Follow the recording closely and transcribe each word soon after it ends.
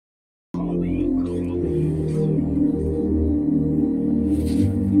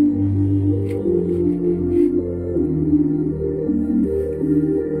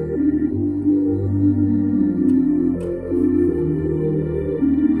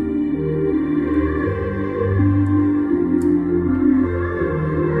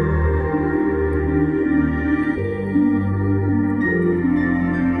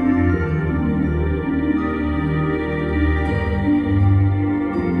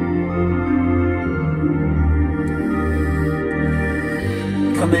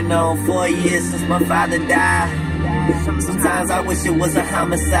been on 4 years since my father died. Sometimes I wish it was a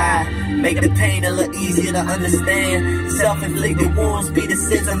homicide. Make the pain a little easier to understand. Self-inflicted wounds be the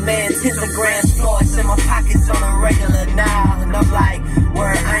sins of man. Tens of grams floors in my pockets on a regular now. And I'm like,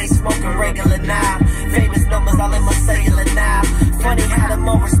 word, I ain't smoking regular now. Famous numbers all in my cellular now. Funny how the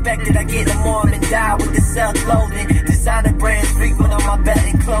more respected I get, the more I'm endowed with the self-loathing. Designer brands frequent on my belt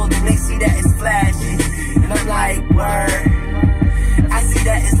and clothing. They see that it's flashy, and I'm like, word. I see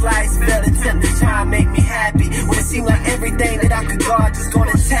that it's life's failed attempt to try and make me happy, when it seemed like everything that I could guard just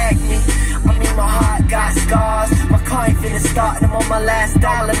gonna attack me. I mean, my heart got scars, my car ain't finna start, and I'm on my last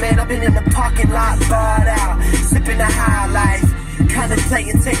dollar, man. I've been in the parking lot, barred out, sipping the high life,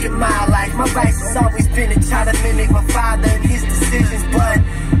 contemplating taking my life. My vice has always been to try to mimic my father and his decisions, but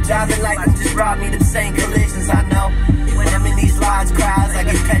driving like them just brought me the same collisions. I know, when I'm in these large crowds, I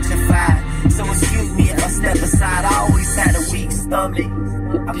get petrified, so excuse me if I step aside. I always had a weak stomach.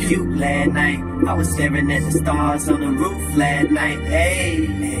 I puked last night. I was staring at the stars on the roof last night. Hey,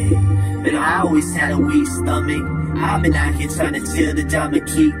 but I always had a weak stomach. I've been out here trying to chill. The drama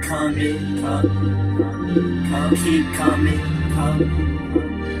keep coming, keep coming,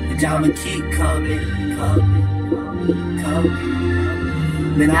 the drama keep coming,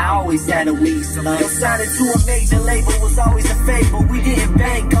 Man, I always had a weak stomach. Yo, signing to a major label was always a fable. We didn't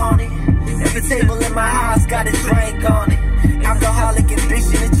bank on it. Every table in my house got a drink on it. Alcoholic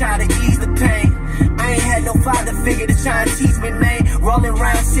ambition to try to ease the pain. I ain't had no father figure to try and teach me, man. Rolling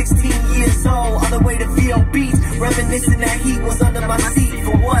around 16 years old, on the way to VO Beach, reminiscing that heat was under my seat.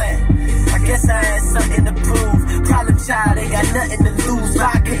 For what? I guess I had something to prove. Problem child, ain't got nothing to lose.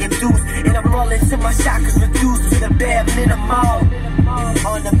 Vodka induced, and I'm rolling till my chakras reduced to the bare minimum.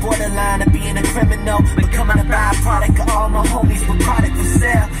 On the borderline of being a criminal, becoming a byproduct of all my homies with product for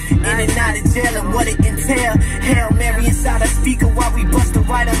sale. In and out of jail and what it entail. Hail Mary inside a speaker while we bustin'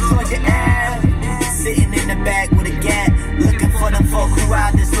 right on Georgia Ave. Sitting in the back with a gap, looking for them folk who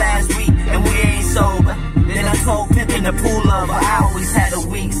ride this last week, and we ain't sober. Then I told Pimp in the pool over, I always had a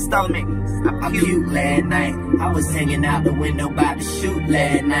weak stomach. I puked last night. I was hanging out the window about to shoot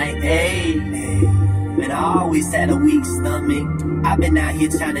last night. Hey, but I always had a weak stomach. I've been out here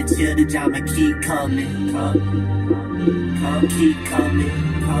trying to chill. The drama keep coming, keep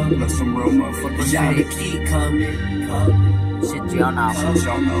coming, let some real motherfuckers. the drama keep coming, Shit, y'all know. Shit,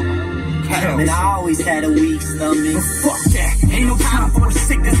 y'all know. Man, I always had a weak stomach. But fuck that, ain't no time for a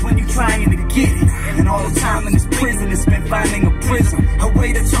sickness when you trying to get it. And all the time in this prison is spent finding a prism, a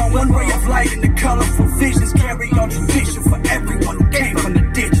way to turn one ray of light into colorful visions. Carry on tradition for everyone who came from the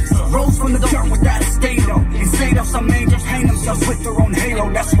ditches. Rose from the dirt without a stain though. Insane of some angels hang themselves with their own halo.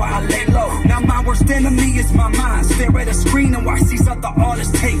 That's why I lay low. Now my worst enemy is my mind. Stare at a screen and watch these other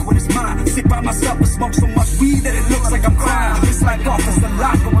artists take what is mine. Sit by myself and smoke so much weed that it looks like I'm crying. It's like office a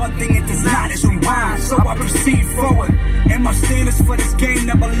lot, but one thing it does not is rewind. So I proceed forward, and my standards for this game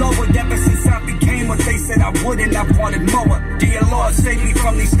never lowered. Ever since I became what they said I wouldn't, I wanted more. Dear Lord, save me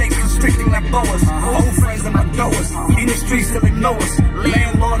from these states constricting like boas. Old friends and my doors, in the streets still ignore us.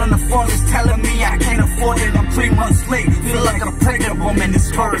 Landlord on the phone is telling me I can't afford it. I'm 3 months late, feel like a pregnant woman.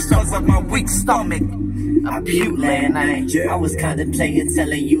 It's cursed because of my weak stomach. I puked last night. I was contemplating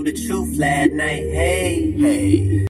telling you the truth last night. Hey,